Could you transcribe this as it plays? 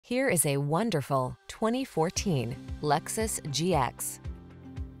Here is a wonderful 2014 Lexus GX.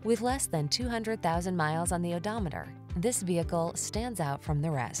 With less than 200,000 miles on the odometer, this vehicle stands out from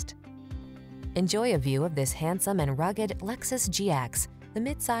the rest. Enjoy a view of this handsome and rugged Lexus GX, the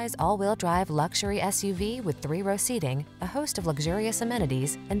midsize all-wheel drive luxury SUV with 3-row seating, a host of luxurious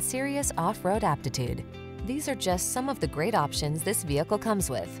amenities, and serious off-road aptitude. These are just some of the great options this vehicle comes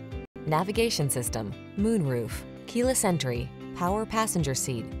with: navigation system, moonroof, keyless entry, power passenger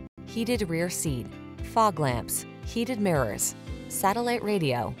seat, heated rear seat, fog lamps, heated mirrors, satellite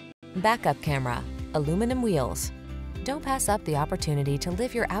radio, backup camera, aluminum wheels. Don't pass up the opportunity to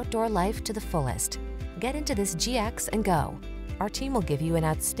live your outdoor life to the fullest. Get into this GX and go. Our team will give you an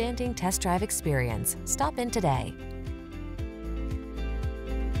outstanding test drive experience. Stop in today.